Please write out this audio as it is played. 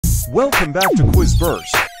Welcome back to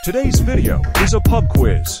Quizverse. Today's video is a pub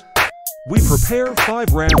quiz. We prepare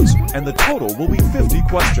 5 rounds and the total will be 50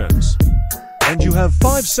 questions. And you have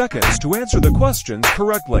 5 seconds to answer the questions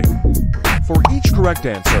correctly. For each correct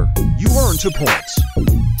answer, you earn 2 points.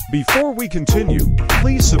 Before we continue,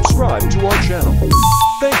 please subscribe to our channel.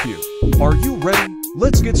 Thank you. Are you ready?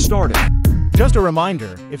 Let's get started. Just a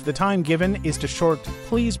reminder, if the time given is too short,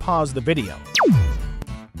 please pause the video.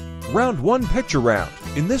 Round 1, picture round.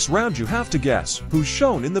 In this round you have to guess who's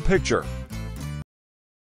shown in the picture.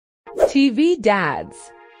 TV dads.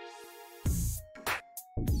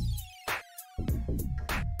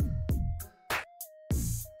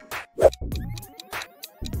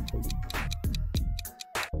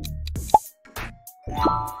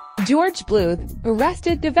 George Bluth,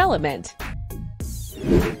 Arrested Development.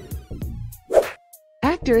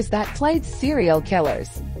 Actors that played serial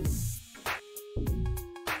killers.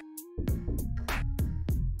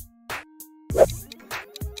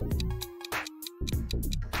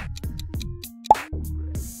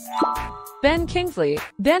 Ben Kingsley,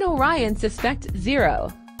 Ben Orion Suspect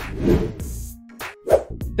Zero.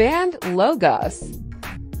 Band Logos.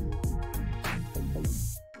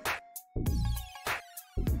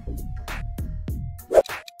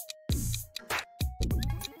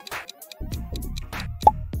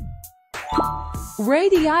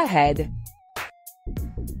 Radiohead.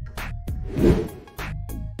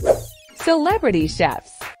 Celebrity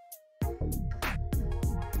chefs.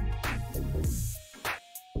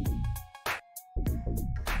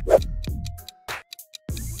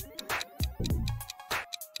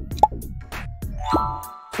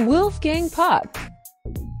 Wolfgang Puck.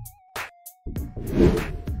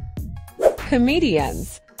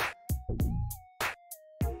 Comedians.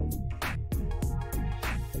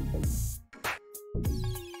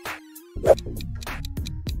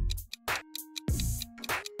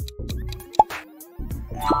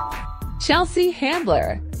 Chelsea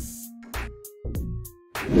Handler.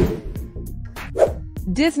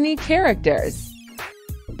 Disney characters.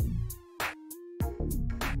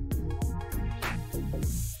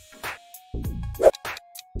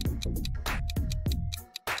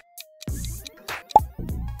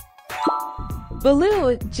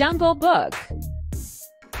 Baloo Jumble Book.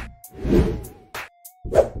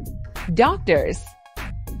 Doctors.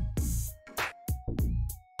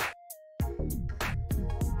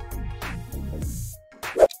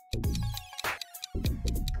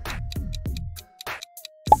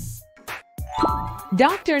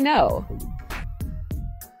 Dr. No.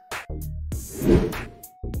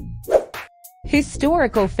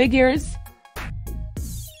 Historical figures.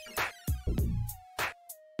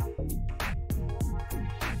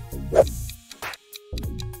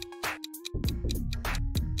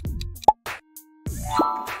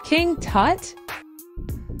 King Tut.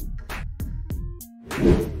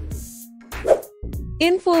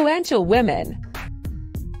 Influential women.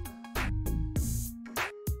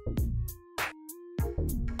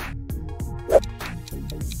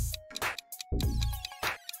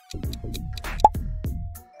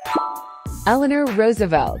 Eleanor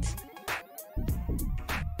Roosevelt.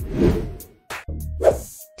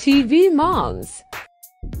 TV moms.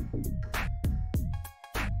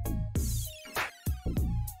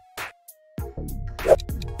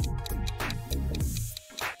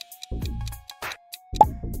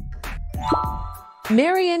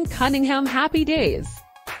 Marion Cunningham Happy Days.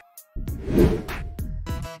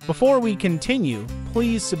 Before we continue,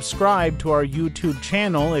 please subscribe to our YouTube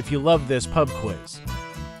channel if you love this pub quiz.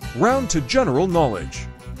 Round 2, general knowledge.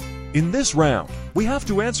 In this round, we have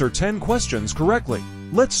to answer 10 questions correctly.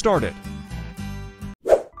 Let's start it.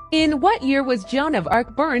 In what year was Joan of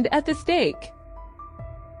Arc burned at the stake?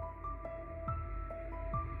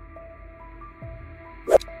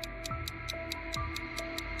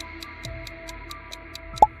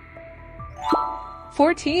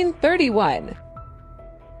 (1431).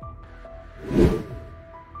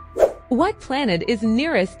 What planet is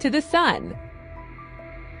nearest to the Sun?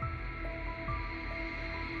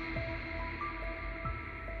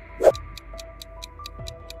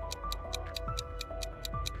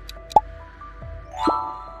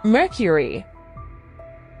 Mercury.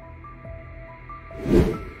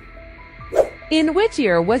 In which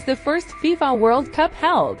year was the first FIFA World Cup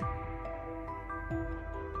held?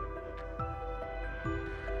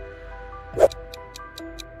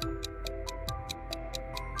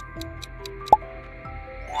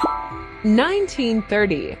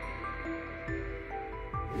 (1930).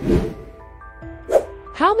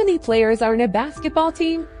 How many players are in a basketball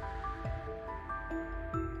team?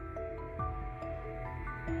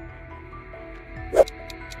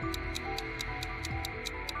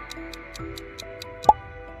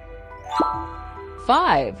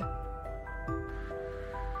 5.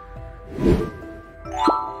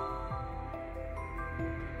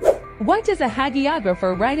 What does a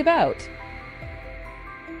hagiographer write about?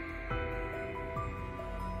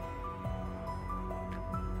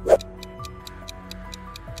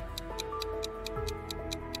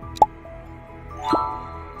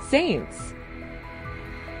 Saints.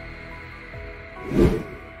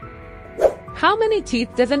 How many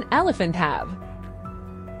teeth does an elephant have?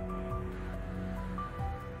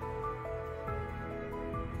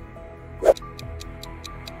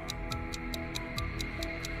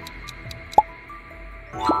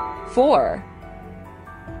 Four.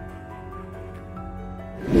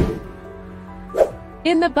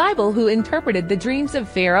 In the Bible, who interpreted the dreams of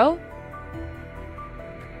Pharaoh?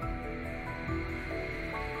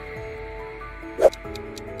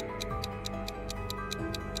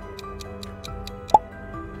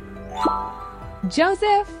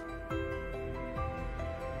 Joseph.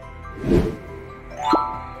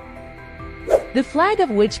 The flag of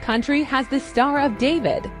which country has the Star of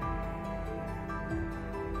David?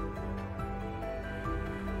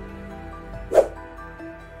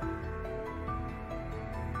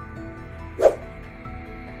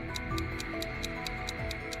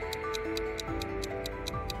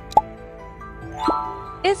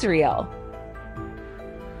 Israel.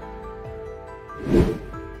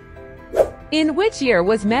 In which year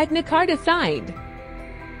was Magna Carta signed?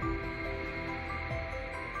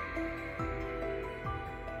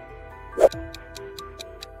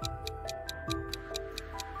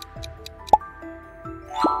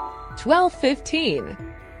 (1215).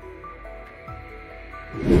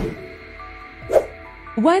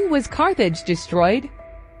 When was Carthage destroyed?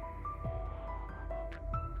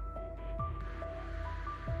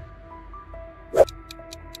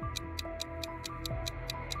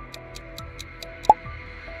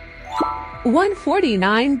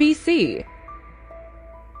 (149 BC).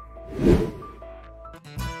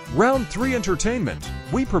 Round 3 Entertainment.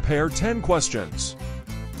 We prepare 10 questions.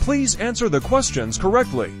 Please answer the questions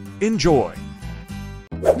correctly. Enjoy.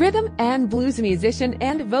 Rhythm and blues musician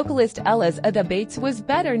and vocalist Ellis Ada Bates was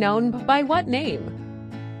better known by what name?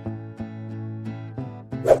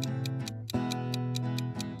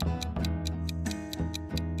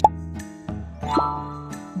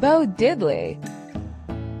 Bo Diddley.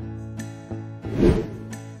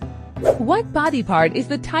 What body part is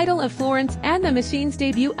the title of Florence and the Machine's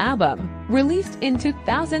debut album, released in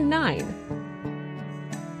 2009?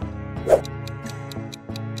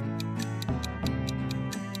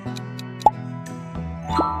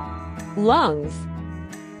 Lungs.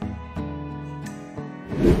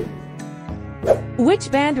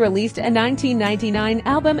 Which band released a 1999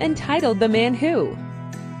 album entitled The Man Who?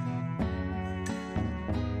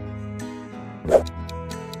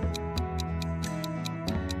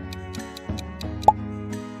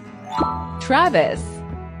 Travis.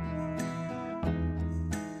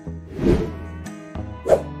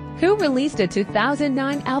 Who released a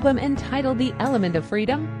 2009 album entitled The Element of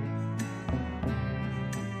Freedom?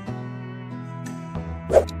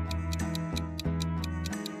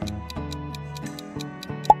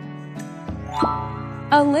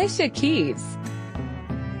 Alicia Keys.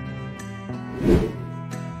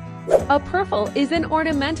 A purfle is an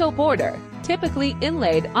ornamental border, typically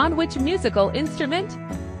inlaid on which musical instrument?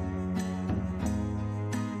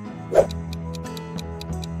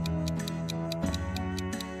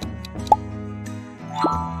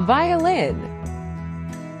 Violin.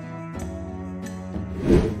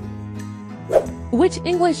 Which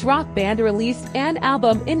English rock band released an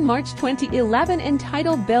album in March 2011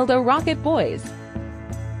 entitled Build a Rocket Boys?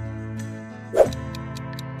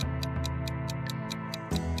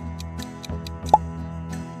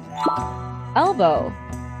 Elbow.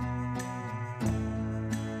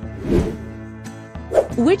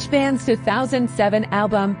 Which band's 2007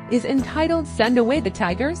 album is entitled Send Away the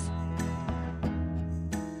Tigers?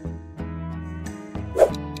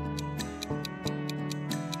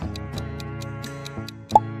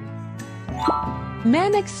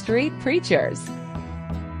 Manic Street Preachers.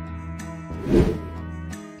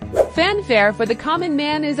 Fanfare for the Common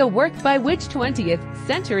Man is a work by which 20th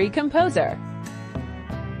century composer?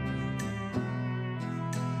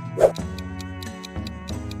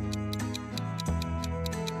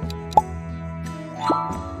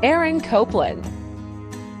 Aaron Copland.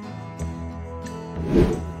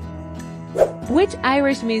 Which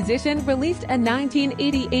Irish musician released a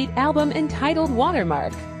 1988 album entitled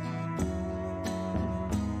Watermark?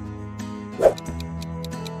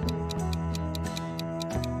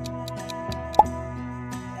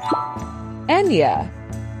 Enya.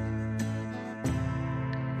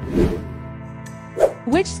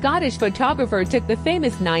 Which Scottish photographer took the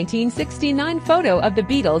famous 1969 photo of the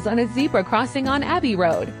Beatles on a zebra crossing on Abbey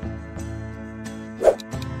Road?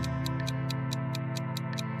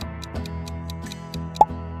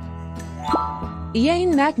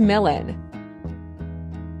 Ian Macmillan.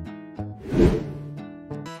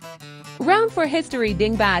 Round for history,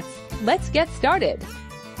 Dingbats. Let's get started.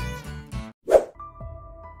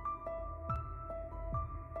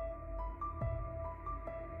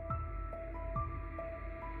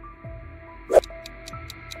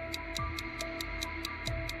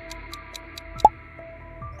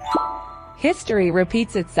 History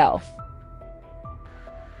repeats itself.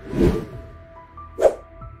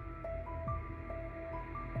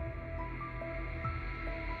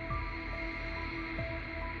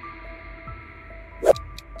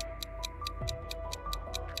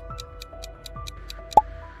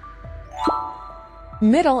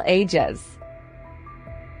 Middle Ages.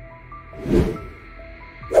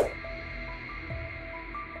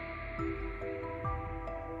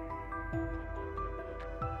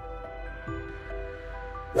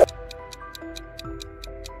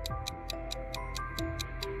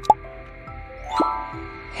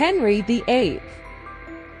 Henry VIII.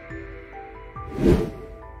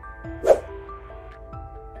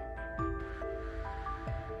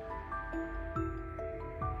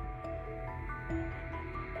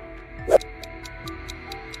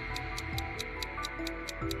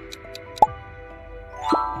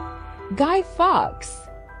 Guy Fawkes.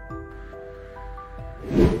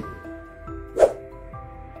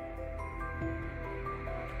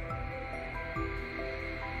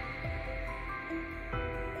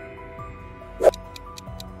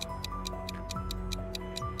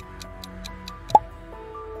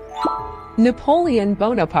 Napoleon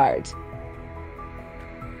Bonaparte.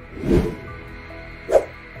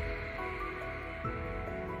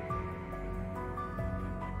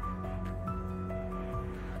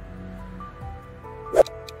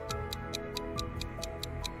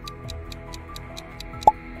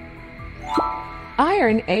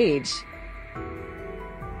 Iron Age.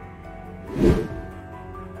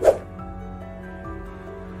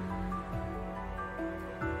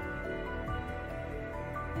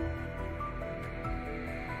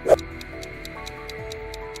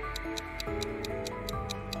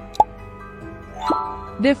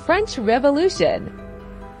 The French Revolution.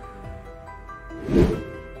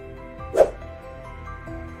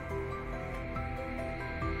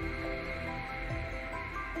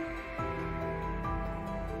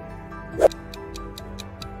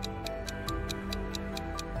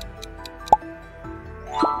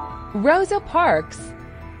 Rosa Parks.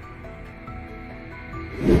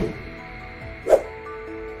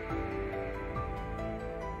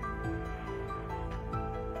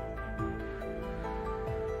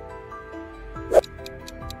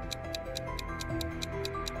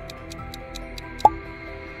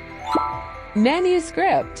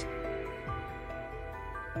 Manuscript.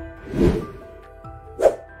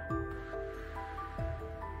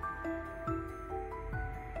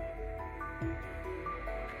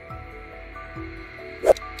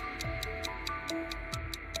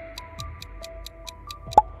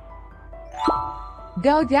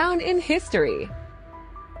 Go down in history.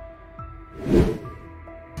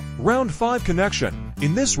 Round 5 connection.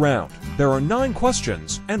 In this round, there are 9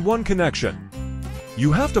 questions and 1 connection.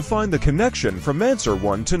 You have to find the connection from answer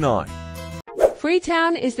 1 to 9.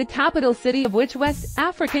 Freetown is the capital city of which West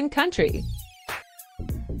African country?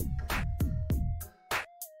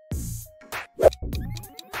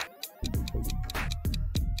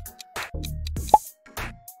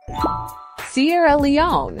 Sierra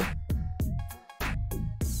Leone.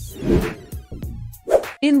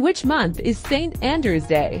 In which month is St. Andrew's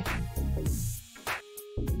Day?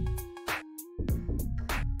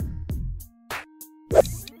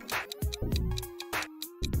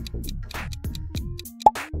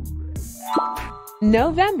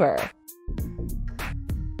 November.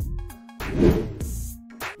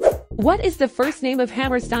 What is the first name of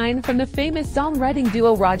Hammerstein from the famous songwriting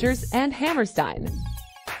duo Rodgers and Hammerstein?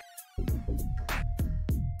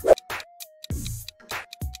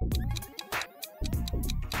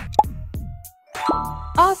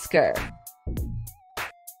 Oscar.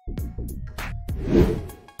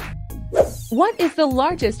 What is the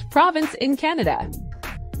largest province in Canada?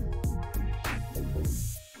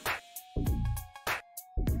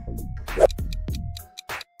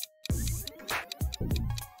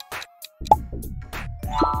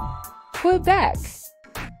 Quebec.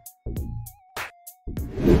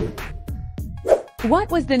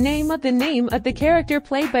 What was the name of the character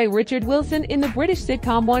played by Richard Wilson in the British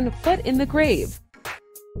sitcom One Foot in the Grave?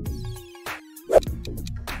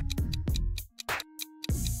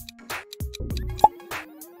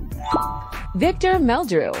 Victor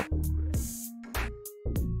Meldrew.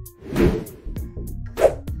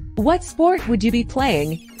 What sport would you be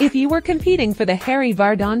playing if you were competing for the Harry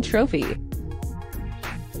Vardon Trophy?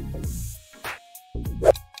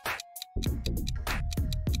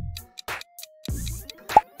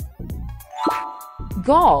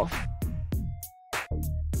 Golf.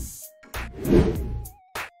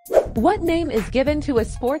 What name is given to a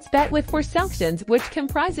sports bet with 4 sections which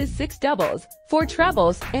comprises 6 doubles, 4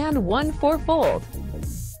 trebles, and 1 fourfold?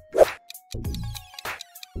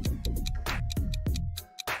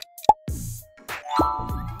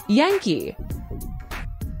 Yankee.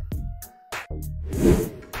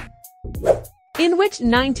 In which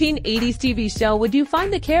 1980s TV show would you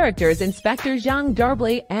find the characters Inspector Jean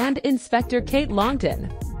Darblay and Inspector Kate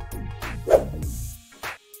Longton?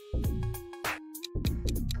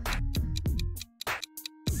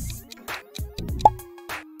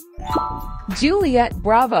 Juliet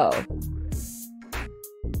Bravo.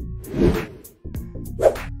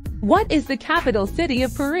 What is the capital city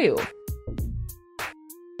of Peru?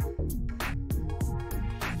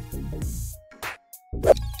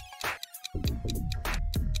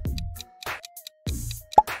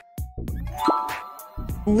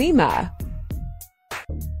 Lima.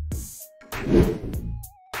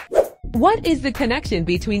 What is the connection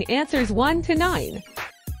between answers 1 to 9?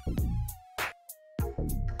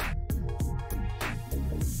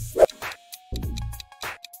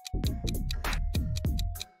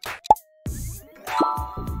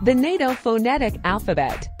 The NATO phonetic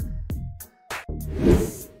alphabet.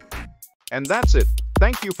 And that's it.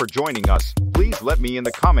 Thank you for joining us. Please let me in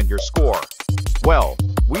the comment your score. Well,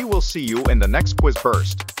 we will see you in the next quiz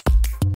burst.